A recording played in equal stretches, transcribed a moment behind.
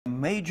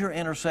major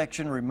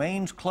intersection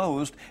remains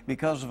closed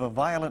because of a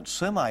violent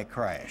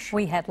semi-crash.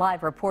 We had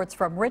live reports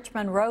from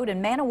Richmond Road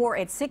and Man O War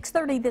at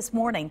 6:30 this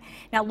morning.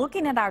 Now,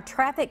 looking at our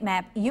traffic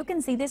map, you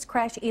can see this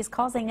crash is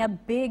causing a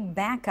big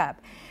backup.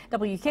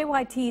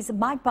 WKYT's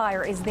Mike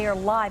Byer is there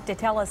live to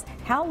tell us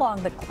how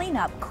long the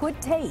cleanup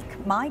could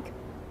take. Mike?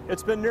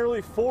 It's been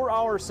nearly 4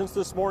 hours since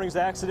this morning's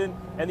accident,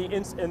 and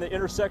the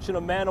intersection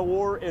of Man O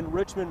War and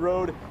Richmond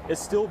Road is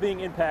still being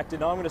impacted.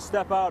 Now I'm going to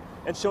step out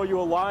and show you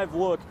a live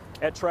look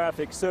at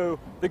traffic. So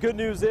the good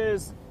news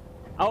is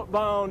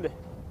outbound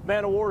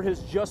Man O War has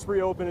just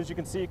reopened. As you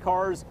can see,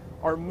 cars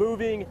are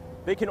moving.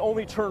 They can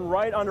only turn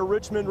right onto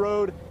Richmond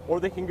Road, or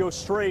they can go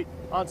straight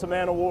onto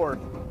Man O War.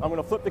 I'm going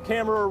to flip the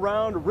camera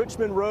around.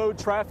 Richmond Road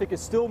traffic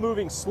is still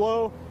moving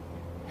slow.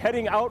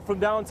 Heading out from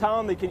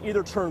downtown, they can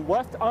either turn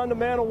left onto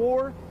Man O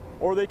War,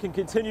 or they can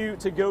continue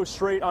to go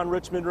straight on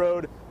Richmond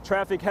Road.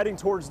 Traffic heading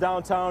towards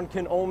downtown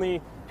can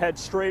only head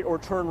straight or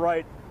turn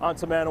right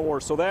onto Man O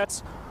War. So that's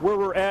where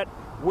we're at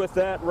with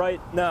that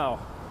right now.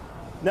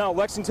 Now,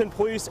 Lexington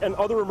Police and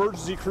other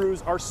emergency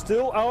crews are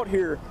still out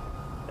here,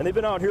 and they've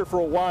been out here for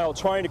a while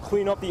trying to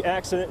clean up the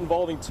accident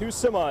involving two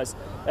semis.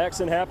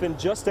 Accident happened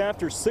just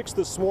after 6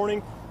 this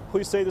morning.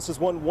 Police say this is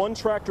when one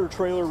tractor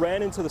trailer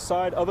ran into the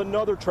side of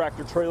another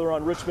tractor trailer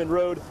on Richmond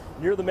Road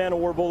near the Man O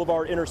War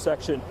Blvd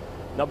intersection.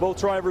 Now, both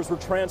drivers were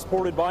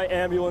transported by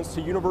ambulance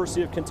to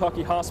University of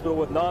Kentucky Hospital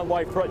with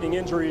non-life-threatening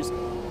injuries.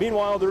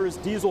 Meanwhile, there is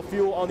diesel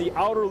fuel on the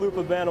outer loop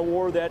of Man O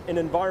War that an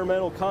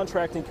environmental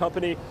contracting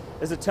company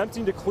is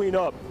attempting to clean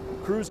up.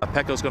 Crews.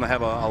 PECO's going to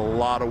have a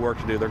lot of work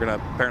to do. They're going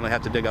to apparently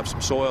have to dig up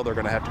some soil. They're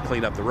going to have to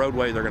clean up the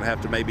roadway. They're going to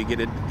have to maybe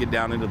get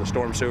down into the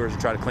storm sewers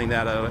and try to clean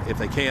that out if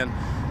they can.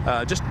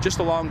 Just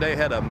a long day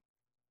ahead of them.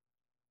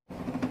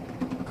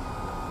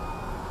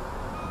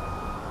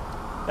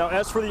 Now,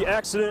 as for the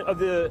accident,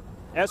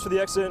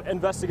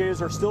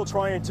 investigators are still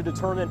trying to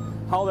determine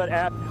how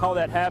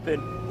that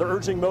happened. They're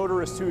urging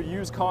motorists to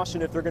use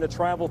caution if they're going to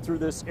travel through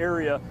this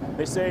area.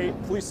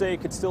 Police say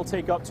it could still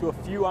take up to a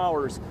few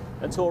hours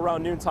until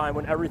around noontime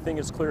when everything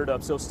is cleared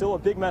up. So still a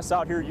big mess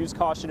out here. Use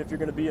caution if you're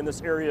going to be in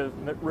this area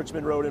of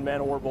Richmond Road and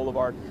Man O War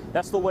Blvd.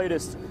 That's the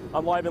latest.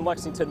 I'm live in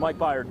Lexington. Mike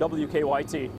Byer, WKYT.